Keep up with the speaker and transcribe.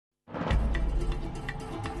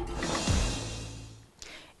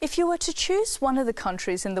If you were to choose one of the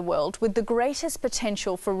countries in the world with the greatest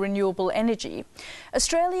potential for renewable energy,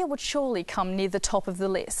 Australia would surely come near the top of the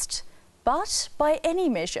list. But by any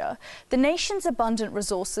measure, the nation's abundant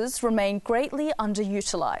resources remain greatly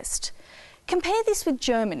underutilised. Compare this with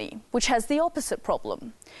Germany, which has the opposite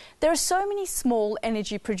problem. There are so many small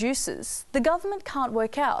energy producers, the government can't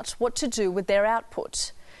work out what to do with their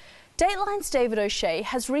output. Dateline's David O'Shea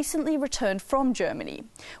has recently returned from Germany,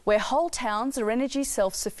 where whole towns are energy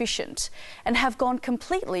self-sufficient and have gone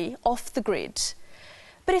completely off the grid.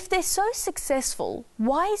 But if they're so successful,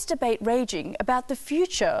 why is debate raging about the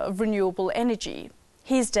future of renewable energy?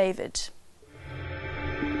 Here's David.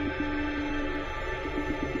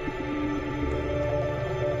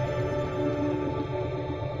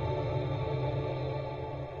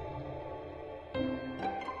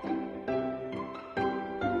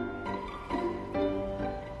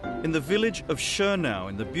 In the village of Schönau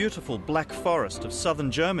in the beautiful Black Forest of southern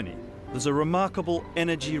Germany, there's a remarkable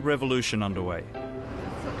energy revolution underway.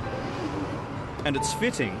 And it's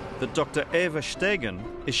fitting that Dr. Eva Stegen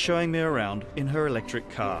is showing me around in her electric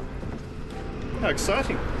car. How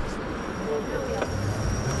exciting!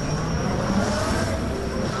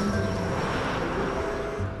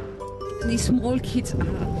 These small kids are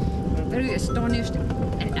very astonished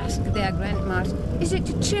and ask their grandmas, is it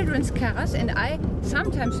the children's cars? And I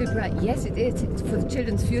sometimes reply, yes it is, it's for the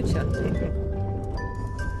children's future.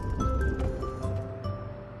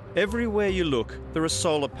 Everywhere you look, there are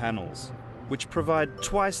solar panels, which provide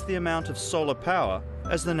twice the amount of solar power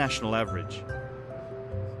as the national average.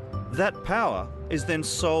 That power is then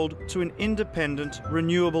sold to an independent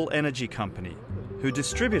renewable energy company, who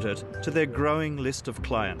distribute it to their growing list of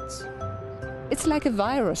clients. It's like a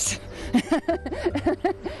virus.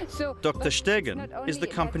 Dr. Stegen is the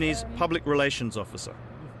company's public relations officer.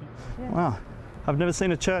 Wow, I've never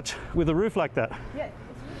seen a church with a roof like that.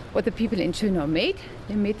 What the people in Schönau made,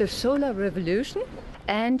 they made the solar revolution,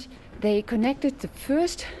 and they connected the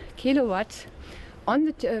first kilowatt on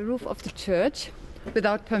the roof of the church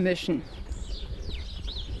without permission.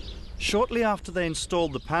 Shortly after they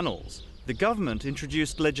installed the panels, the government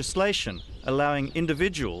introduced legislation allowing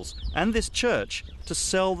individuals and this church to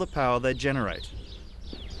sell the power they generate.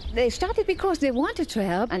 They started because they wanted to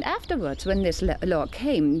help, and afterwards, when this law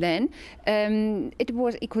came, then it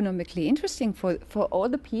was economically interesting for all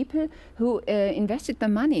the people who invested their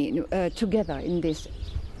money together in this.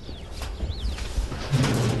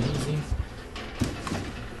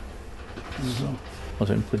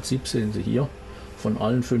 Also im Prinzip sehen Sie hier von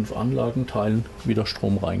allen 5 Anlagenteilen, wie der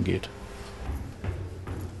Strom reingeht.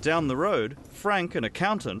 Down the road, Frank, an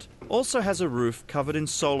accountant, also has a roof covered in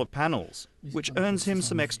solar panels, which earns him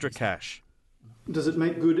some extra cash. Does it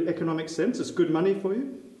make good economic sense? It's good money for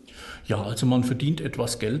you? Ja, also man verdient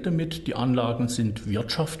etwas Geld damit, die Anlagen sind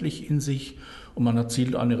wirtschaftlich in sich und man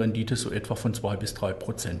erzielt eine Rendite so etwa von 2 bis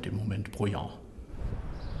 3% im Moment pro Jahr.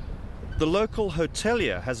 The local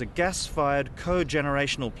hotelier has a gas-fired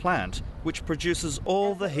co-generational plant which produces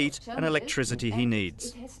all the heat and electricity he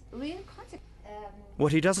needs.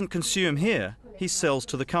 What he doesn't consume here, he sells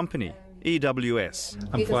to the company, EWS.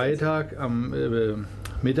 Am Freitag,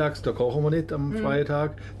 mittags, da kochen wir nicht am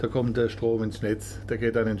Freitag, da kommt der Strom ins Netz. Der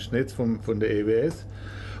geht dann ins Netz von der EWS.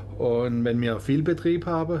 Und wenn wir viel Betrieb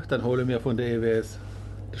haben, dann holen wir von der EWS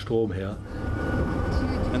den Strom her.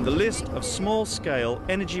 And the list of small-scale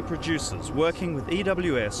energy producers working with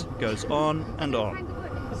EWS goes on and on.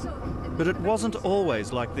 But it wasn't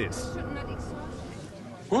always like this.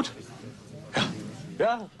 Gut?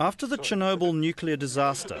 After the Chernobyl nuclear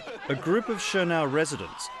disaster, a group of Schönau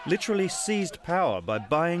residents literally seized power by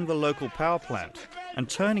buying the local power plant and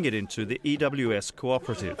turning it into the EWS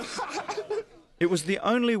cooperative. It was the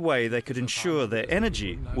only way they could ensure their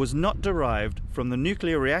energy was not derived from the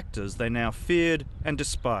nuclear reactors they now feared and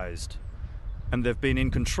despised. And they've been in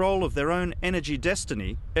control of their own energy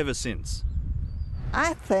destiny ever since.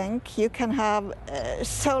 I think you can have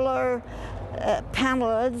solar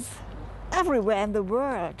panels everywhere in the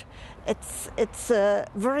world. It's a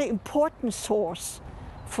very important source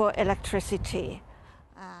for electricity.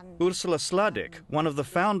 Ursula Sladek, one of the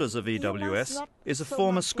founders of EWS, is a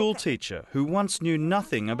former school teacher who once knew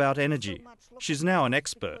nothing about energy. She's now an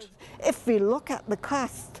expert. If we look at the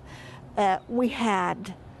cost, we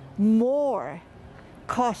had more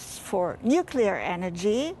costs for nuclear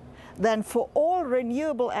energy than for all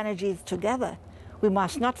renewable energies together. We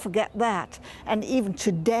must not forget that. And even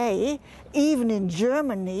today, even in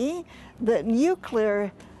Germany, the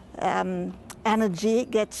nuclear energy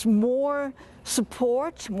gets more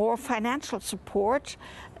support, more financial support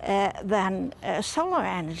than solar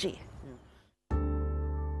energy.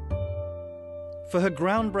 For her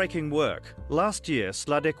groundbreaking work, last year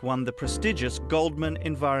Sladek won the prestigious Goldman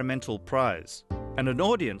Environmental Prize and an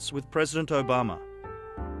audience with President Obama.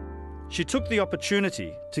 She took the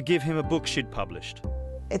opportunity to give him a book she'd published.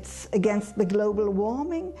 It's against the global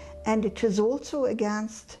warming, and it is also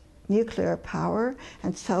against nuclear power,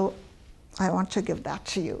 and so I want to give that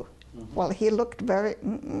to you. Well, he looked very,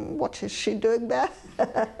 what is she doing there?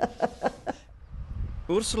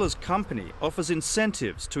 Ursula's company offers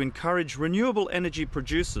incentives to encourage renewable energy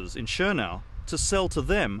producers in Schönau to sell to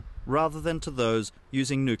them rather than to those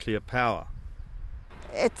using nuclear power.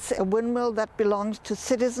 It's a windmill that belongs to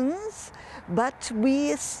citizens, but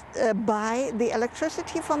we buy the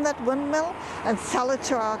electricity from that windmill and sell it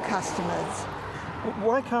to our customers.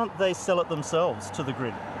 Why can't they sell it themselves to the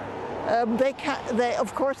grid?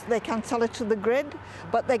 Of course, they can sell it to the grid,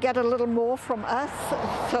 but they get a little more from us,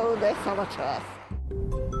 so they sell it to us.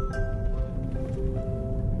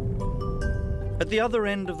 At the other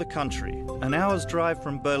end of the country, an hour's drive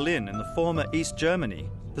from Berlin in the former East Germany,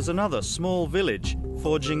 there's another small village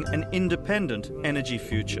forging an independent energy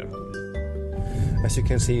future. As you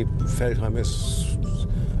can see, Feldheim is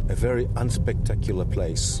a very unspectacular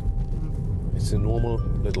place. It's a normal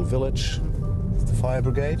little village, the fire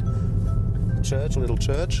brigade, church, a little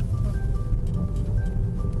church,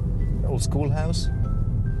 old schoolhouse.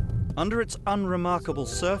 Under its unremarkable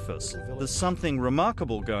surface, there's something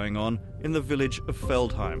remarkable going on in the village of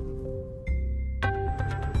Feldheim.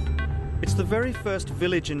 It's the very first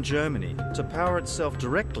village in Germany to power itself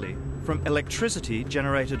directly from electricity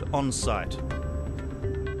generated on-site.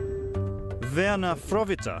 Werner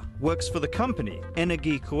Frovita works for the company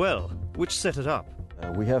Energiequelle, which set it up.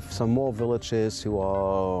 We have some more villages who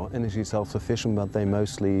are energy self-sufficient, but they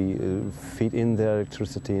mostly feed in their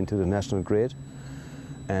electricity into the national grid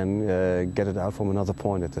and get it out from another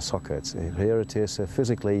point at the sockets. Here it is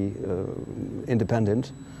physically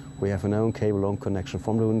independent. We have an own cable-own connection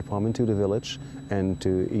from the wind farm into the village and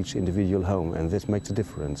to each individual home, and this makes a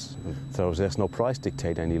difference. So there's no price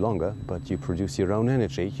dictate any longer, but you produce your own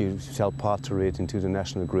energy. You sell part of it into the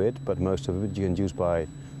national grid, but most of it you can use by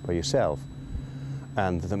yourself.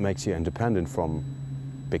 And that makes you independent from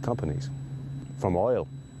big companies, from oil,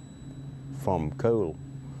 from coal,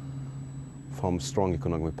 from strong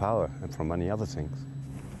economic power, and from many other things.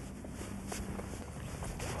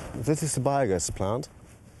 This is the biogas plant.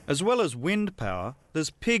 As well as wind power, there's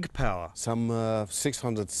pig power. Some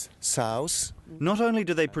 600 sows. Not only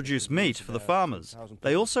do they produce meat for the farmers,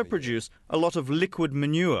 they also produce a lot of liquid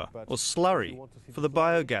manure, or slurry, for the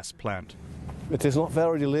biogas plant. It is not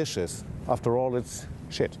very delicious. After all, it's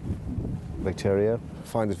shit. Bacteria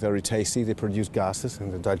find it very tasty. They produce gases,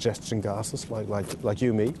 and the digestion gases, like you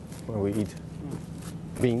and me, when we eat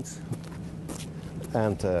beans.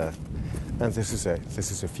 And this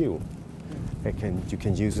is a fuel. You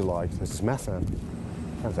can use it like this is methane,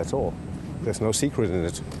 and that's all. There's no secret in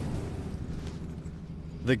it.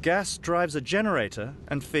 The gas drives a generator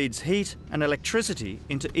and feeds heat and electricity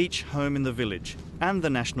into each home in the village and the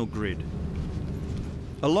national grid.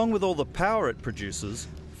 Along with all the power it produces,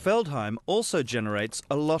 Feldheim also generates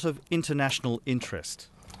a lot of international interest.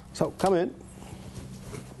 So, come in.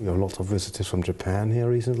 We have a lot of visitors from Japan here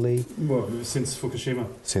recently. Well, since Fukushima.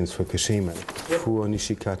 Since Fukushima. Yep. Fuo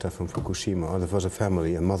Nishikata from Fukushima. There was a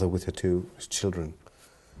family, a mother with her 2 children.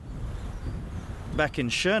 Back in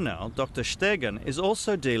Schönau, Dr. Stegen is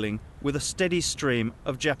also dealing with a steady stream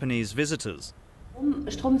of Japanese visitors.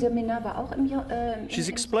 She's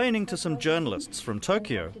explaining to some journalists from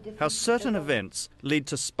Tokyo how certain events lead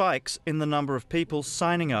to spikes in the number of people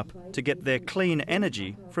signing up to get their clean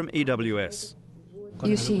energy from EWS.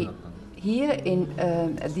 You see, here in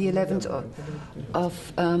the 11th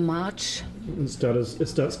of March... It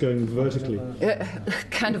starts going vertically.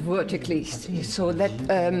 Kind of vertically, so that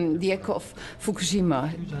the echo of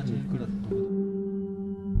Fukushima.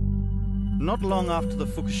 Not long after the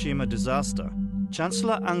Fukushima disaster,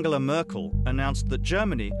 Chancellor Angela Merkel announced that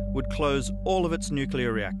Germany would close all of its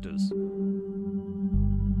nuclear reactors.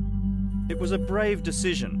 It was a brave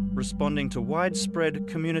decision, responding to widespread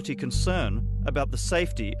community concern about the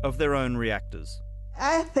safety of their own reactors.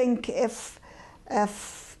 I think if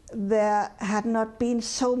there had not been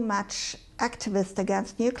so much activists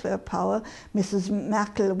against nuclear power, Mrs.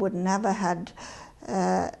 Merkel would never had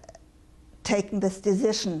taken this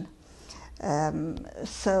decision.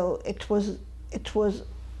 So it was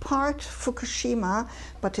part Fukushima,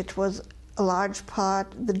 but it was a large part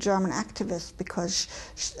the German activists, because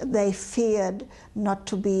they feared not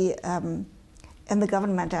to be in the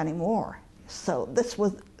government anymore. So this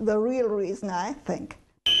was the real reason, I think.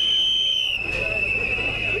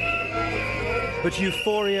 But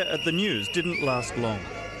euphoria at the news didn't last long.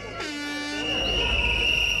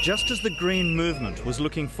 Just as the Green movement was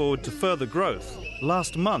looking forward to further growth,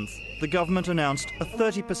 last month the government announced a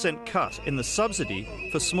 30% cut in the subsidy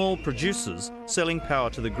for small producers selling power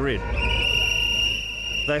to the grid.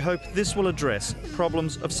 They hope this will address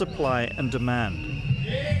problems of supply and demand.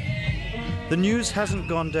 The news hasn't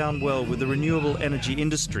gone down well with the renewable energy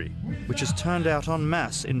industry, which has turned out en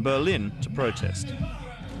masse in Berlin to protest.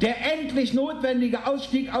 Der endlich notwendige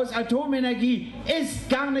Ausstieg aus Atomenergie ist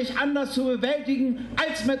gar nicht anders zu bewältigen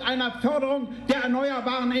als mit einer Förderung der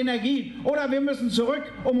erneuerbaren Energien. Oder wir müssen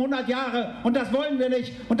zurück 100 Jahre und das wollen wir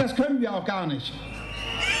nicht und das können wir auch gar nicht.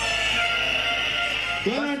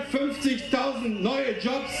 350.000 neue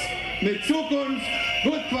Jobs mit Zukunft,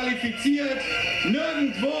 gut qualifiziert.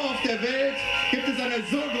 Nirgendwo auf der Welt gibt es eine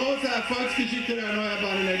so große Erfolgsgeschichte der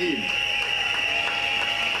erneuerbaren Energien.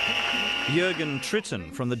 Jürgen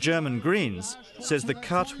Tritten from the German Greens says the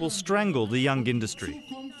cut will strangle the young industry.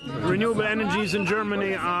 Renewable energies in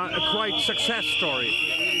Germany are a quite success story.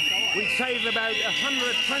 We save about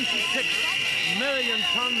 126 million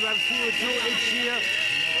tons of CO2 each year.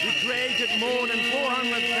 We created more than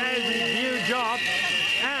 400,000 new jobs,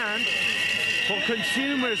 and for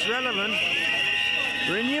consumers relevant,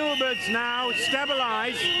 renewables now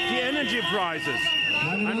stabilize the energy prices.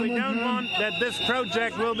 And we don't want that this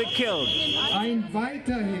project will be killed.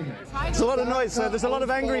 It's a lot of noise, so there's a lot of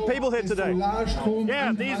angry people here today.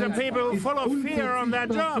 Yeah, these are people full of fear on their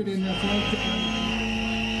jobs.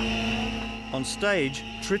 On stage,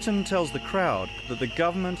 Tritten tells the crowd that the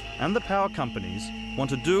government and the power companies want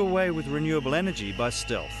to do away with renewable energy by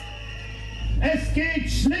stealth. Es geht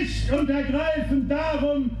schlicht und ergreifend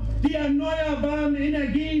darum, die erneuerbaren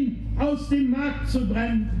Energien aus dem Markt zu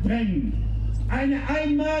drängen. Eine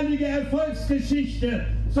einmalige Erfolgsgeschichte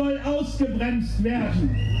soll ausgebremst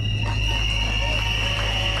werden.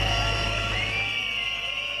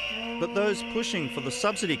 But those pushing for the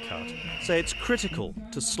subsidy cut say it's critical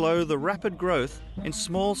to slow the rapid growth in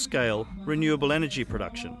small-scale renewable energy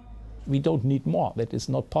production. We don't need more. That is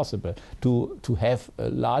not possible. To have a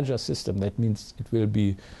larger system, that means it will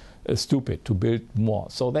be stupid to build more.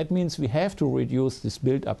 So that means we have to reduce this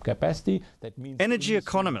build-up capacity. That means energy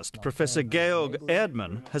economist Professor Georg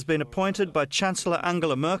Erdmann has been appointed by Chancellor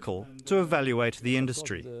Angela Merkel to evaluate the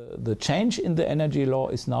industry. The change in the energy law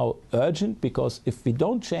is now urgent, because if we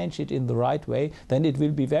don't change it in the right way, then it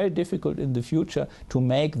will be very difficult in the future to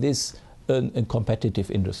make this a competitive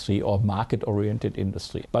industry or market-oriented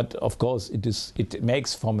industry. But of course it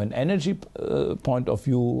makes from an energy point of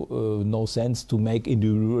view no sense to make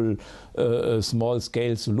individual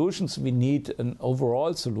small-scale solutions. We need an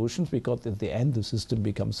overall solution, because at the end the system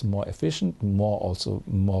becomes more efficient, more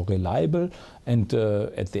reliable, and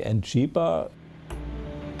at the end cheaper.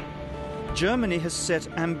 Germany has set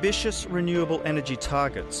ambitious renewable energy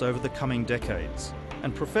targets over the coming decades.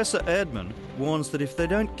 And Professor Erdmann warns that if they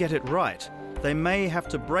don't get it right, they may have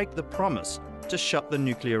to break the promise to shut the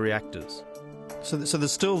nuclear reactors. So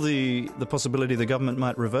there's still the possibility the government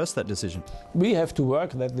might reverse that decision? We have to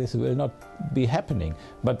work that this will not be happening.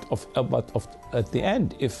 But at the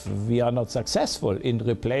end, if we are not successful in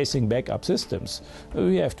replacing backup systems,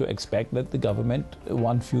 we have to expect that the government,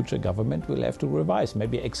 one future government, will have to revise,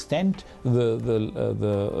 maybe extend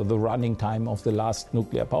the running time of the last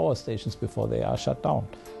nuclear power stations before they are shut down.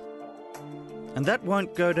 And that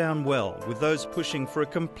won't go down well with those pushing for a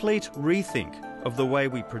complete rethink of the way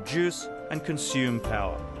we produce and consume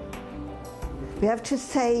power. We have to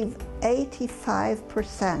save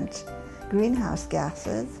 85% greenhouse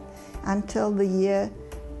gases until the year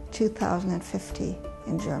 2050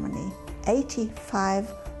 in Germany.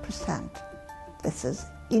 85%. This is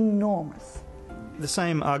enormous. The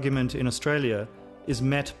same argument in Australia is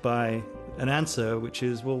met by an answer which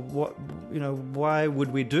is, well, why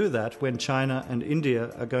would we do that when China and India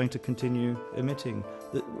are going to continue emitting?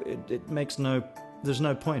 There's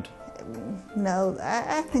no point. No,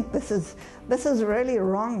 I think this is really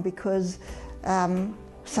wrong, because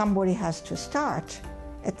somebody has to start.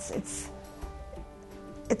 It's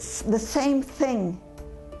the same thing.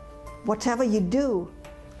 Whatever you do,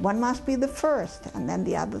 one must be the first, and then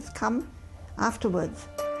the others come afterwards.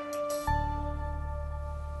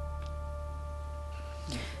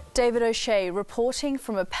 David O'Shea reporting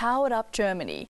from a powered-up Germany.